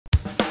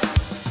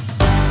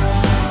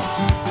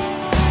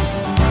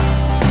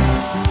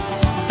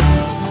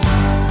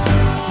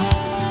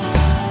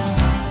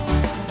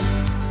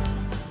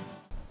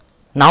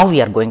Now we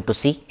are going to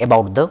see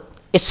about the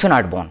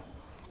sphenoid bone.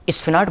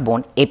 Sphenoid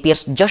bone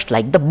appears just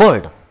like the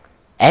bird.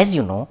 As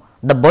you know,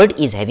 the bird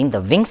is having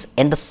the wings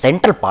and the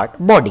central part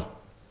body.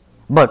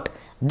 But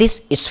this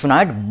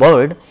sphenoid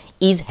bird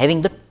is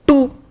having the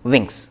two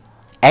wings.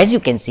 As you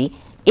can see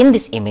in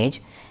this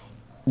image,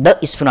 the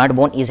sphenoid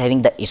bone is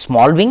having the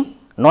small wing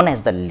known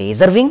as the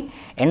laser wing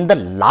and the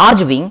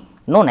large wing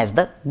known as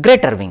the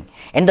greater wing,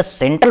 and the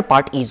central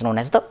part is known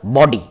as the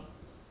body.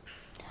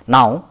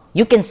 Now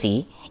you can see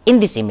in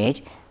this image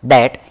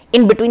that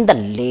in between the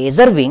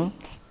laser wing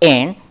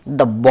and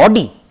the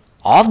body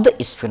of the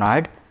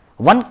sphenoid,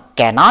 one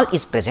canal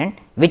is present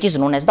which is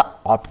known as the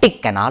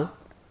optic canal,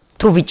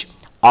 through which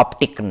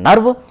optic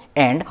nerve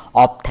and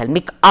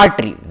ophthalmic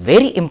artery,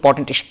 very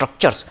important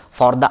structures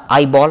for the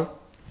eyeball,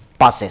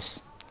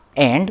 passes.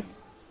 And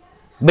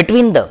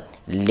between the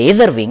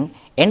laser wing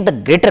and the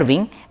greater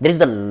wing, there is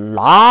the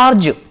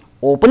large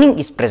opening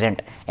is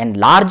present, and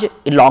large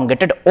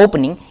elongated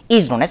opening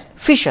is known as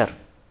fissure.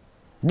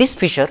 This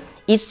fissure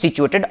is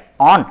situated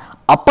on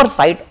upper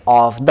side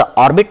of the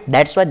orbit,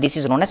 that's why this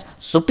is known as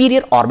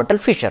superior orbital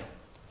fissure.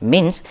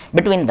 Means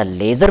between the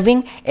laser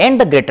wing and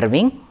the greater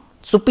wing,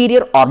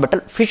 superior orbital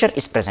fissure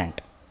is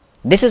present.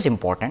 This is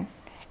important.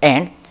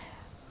 And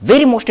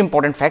very most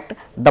important fact,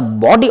 the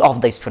body of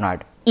the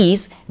sphenoid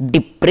is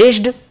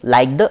depressed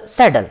like the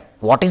saddle.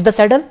 What is the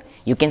saddle?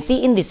 You can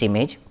see in this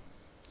image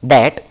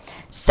that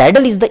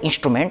saddle is the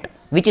instrument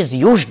which is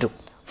used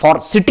for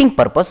sitting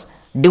purpose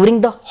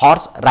during the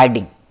horse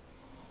riding.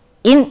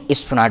 In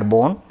sphenoid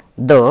bone,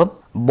 the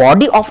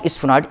body of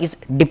sphenoid is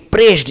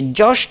depressed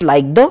just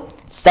like the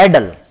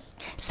saddle.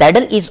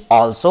 Saddle is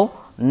also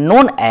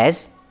known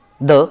as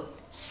the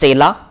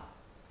sella,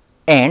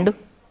 and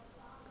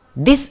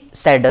this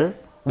saddle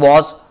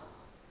was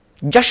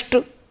just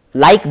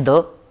like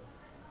the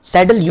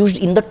saddle used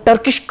in the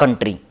Turkish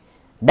country.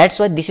 That's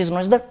why this is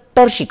known as the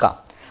Turcica.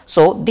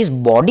 So this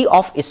body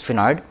of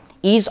sphenoid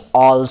is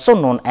also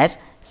known as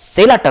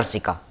sella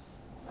turcica.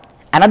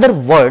 Another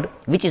word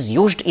which is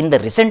used in the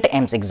recent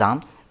AIIMS exam,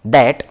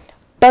 that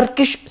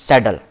Turkish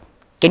saddle.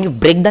 Can you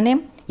break the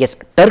name? Yes,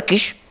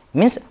 Turkish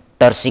means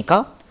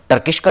Turcica,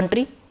 Turkish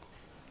country,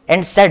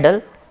 and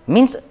saddle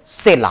means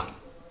sella.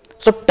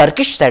 So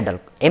Turkish saddle,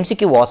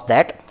 MCQ was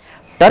that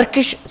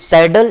Turkish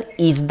saddle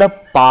is the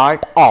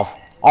part of,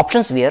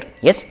 options were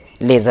yes,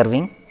 laser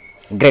wing,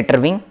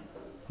 greater wing,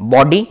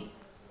 body,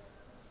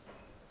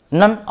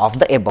 none of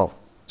the above.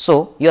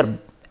 So your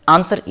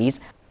answer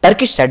is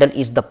Turkish saddle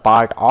is the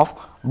part of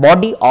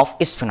body of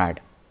sphenoid.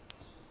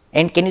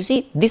 And can you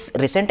see this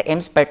recent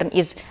AIIMS pattern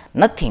is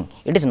nothing,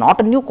 it is not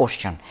a new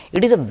question,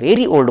 it is a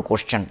very old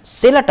question,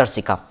 sella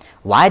turcica.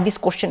 Why this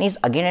question is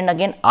again and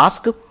again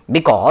asked?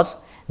 Because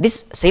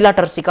this sella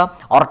turcica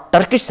or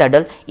Turkish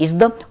saddle is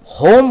the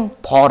home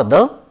for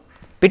the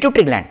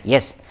pituitary gland.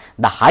 Yes,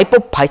 the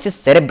hypophysis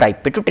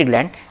cerebri pituitary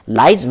gland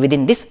lies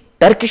within this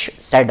Turkish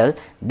saddle,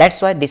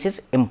 that's why this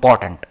is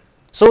important.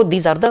 So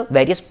these are the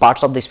various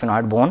parts of the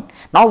sphenoid bone.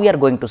 Now we are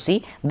going to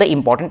see the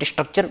important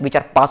structure which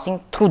are passing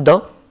through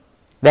the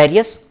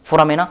various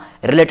foramina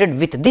related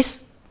with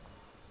this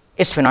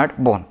sphenoid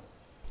bone.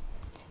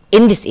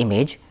 In this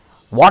image,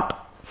 what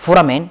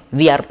foramen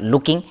we are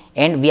looking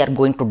and we are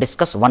going to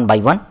discuss one by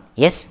one.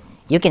 Yes,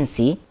 you can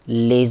see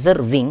laser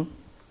wing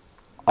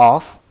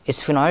of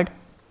sphenoid,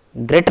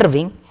 greater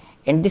wing,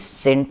 and this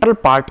central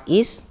part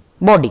is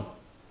body.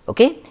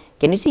 Okay,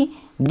 can you see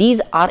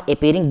these are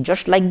appearing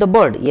just like the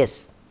bird?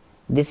 Yes,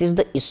 this is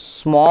the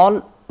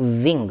small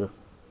wing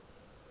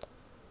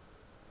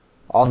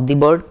of the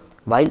bird,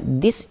 while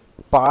this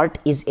part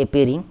is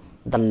appearing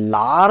the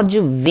large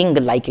wing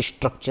like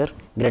structure,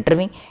 greater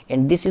wing,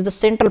 and this is the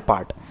central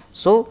part.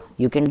 So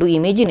you can do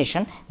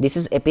imagination, this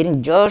is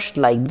appearing just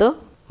like the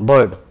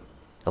bird.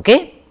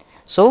 Okay,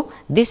 so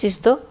this is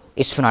the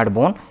sphenoid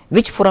bone.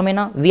 Which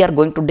foramina we are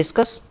going to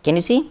discuss? Can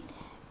you see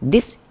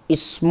this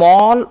is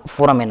small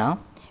foramina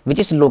which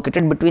is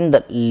located between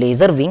the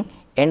laser wing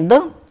and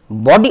the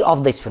body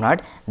of the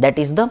sphenoid, that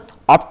is the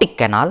optic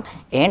canal,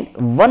 and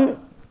one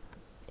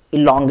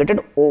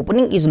elongated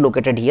opening is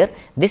located here.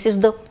 This is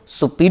the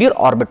superior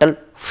orbital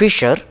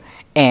fissure,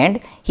 and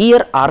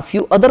here are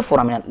few other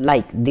foramina,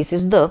 like this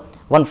is the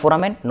one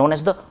foramen known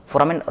as the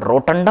foramen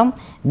rotundum.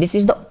 This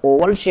is the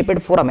oval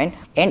shaped foramen,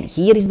 and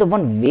here is the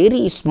one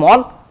very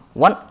small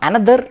one,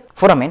 another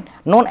foramen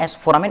known as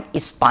foramen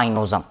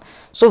spinosum.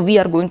 So we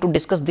are going to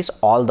discuss this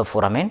all the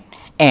foramen,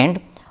 and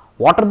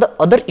what are the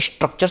other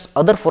structures,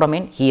 other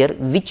foramen here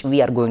which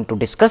we are going to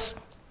discuss.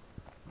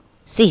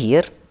 See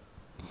here,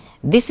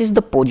 this is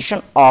the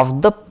position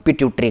of the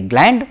pituitary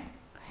gland,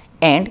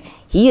 and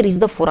here is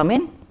the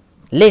foramen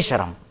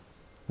lacerum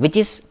which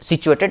is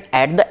situated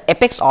at the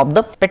apex of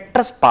the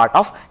petrous part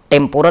of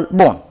temporal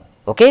bone.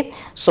 Okay,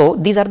 so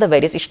these are the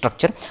various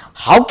structure.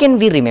 How can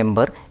we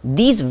remember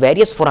these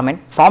various foramen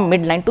from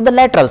midline to the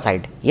lateral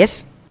side?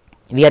 Yes,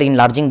 we are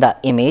enlarging the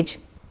image.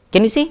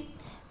 Can you see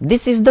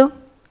this is the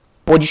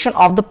position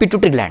of the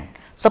pituitary gland.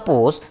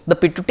 Suppose the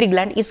pituitary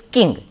gland is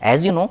king.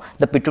 As you know,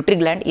 the pituitary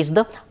gland is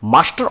the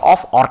master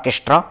of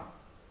orchestra.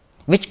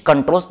 which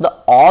controls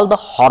all the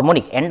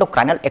harmonic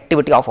endocrinal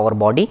activity of our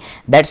body.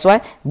 That's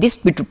why this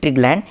pituitary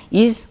gland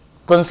is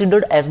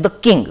considered as the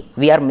king.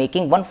 We are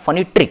making one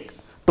funny trick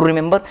to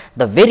remember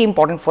the very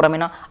important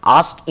foramina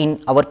asked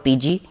in our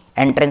PG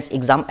entrance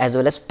exam as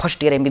well as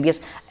first year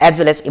MBBS, as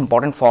well as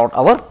important for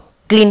our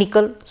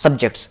clinical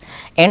subjects.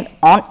 And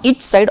on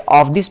each side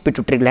of this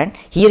pituitary gland,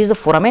 here is the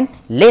foramen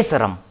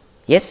lacerum.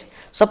 Yes,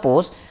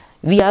 suppose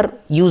we are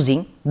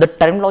using the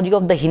terminology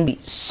of the Hindi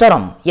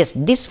sharam. Yes,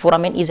 this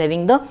foramen is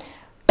having the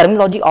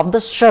terminology of the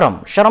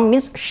sharam. Sharam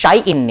means shy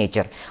in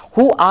nature.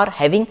 Who are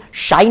having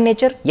shy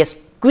nature? Yes,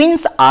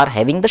 queens are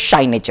having the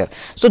shy nature.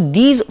 So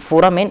these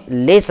foramen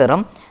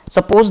lacerum,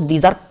 suppose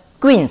these are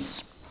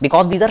queens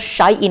because these are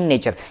shy in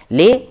nature,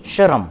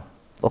 lacerum.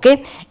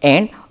 Okay,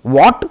 and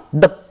what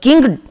the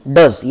king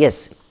does?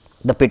 Yes,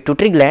 the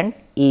pituitary gland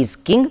is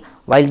king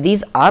while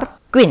these are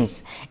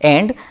queens,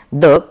 and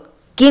the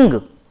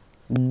king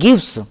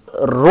gives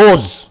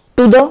rose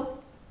to the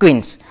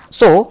queens.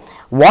 So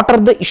what are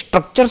the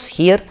structures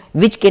here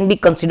which can be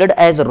considered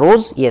as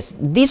rose? Yes,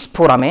 this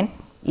foramen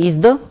is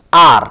the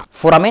R,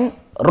 foramen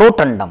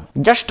rotundum.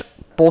 Just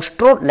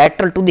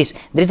posterolateral to this,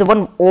 there is a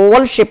one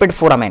oval shaped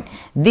foramen.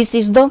 This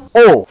is the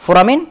O,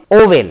 foramen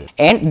oval,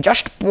 and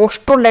just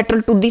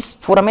posterolateral to this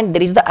foramen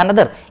there is the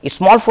another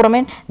small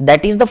foramen,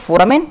 that is the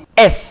foramen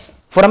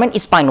S, foramen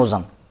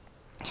spinosum.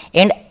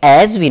 And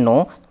as we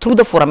know, through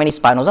the foramen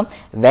spinosum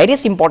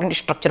various important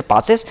structure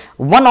passes.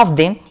 One of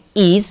them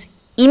is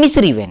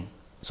emissary vein.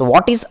 So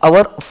what is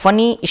our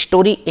funny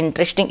story,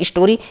 interesting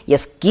story?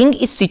 Yes, king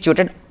is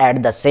situated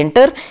at the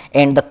center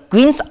and the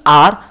queens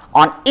are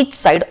on each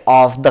side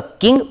of the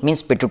king,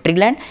 means pituitary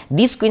gland.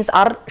 These queens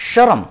are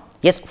sharam.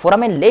 Yes,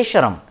 foramen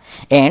lacerum,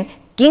 and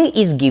king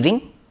is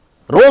giving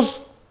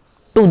rose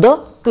to the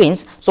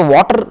queens. So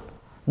what are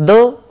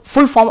the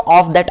full form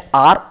of that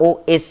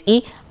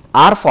ROSE?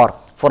 R for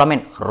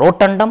foramen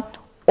rotundum,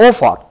 O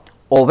for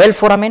oval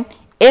foramen,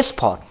 S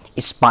for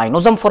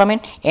spinosum foramen,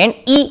 and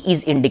E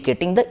is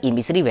indicating the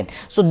emissary vein.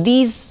 So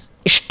these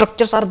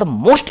structures are the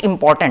most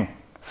important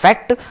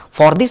fact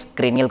for this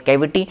cranial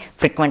cavity,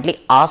 frequently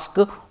asked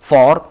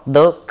for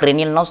the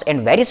cranial nerves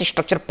and various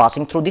structure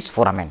passing through this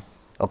foramen.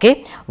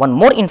 Okay, one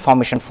more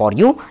information for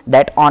you,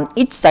 that on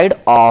each side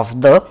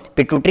of the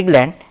pituitary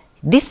gland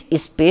this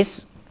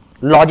space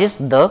lodges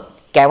the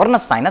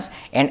cavernous sinus,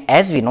 and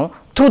as we know,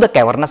 through the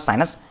cavernous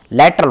sinus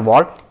lateral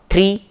wall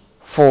 3,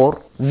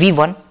 4,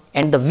 V1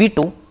 and the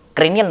V2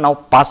 cranial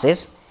nerve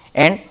passes,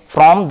 and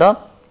from the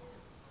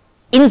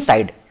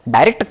inside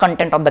direct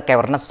content of the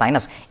cavernous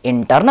sinus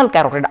internal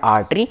carotid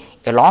artery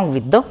along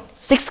with the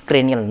 6th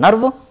cranial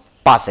nerve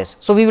passes.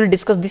 So we will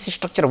discuss this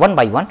structure one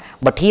by one,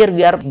 but here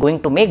we are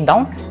going to make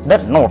down the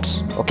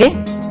notes.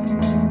 Okay.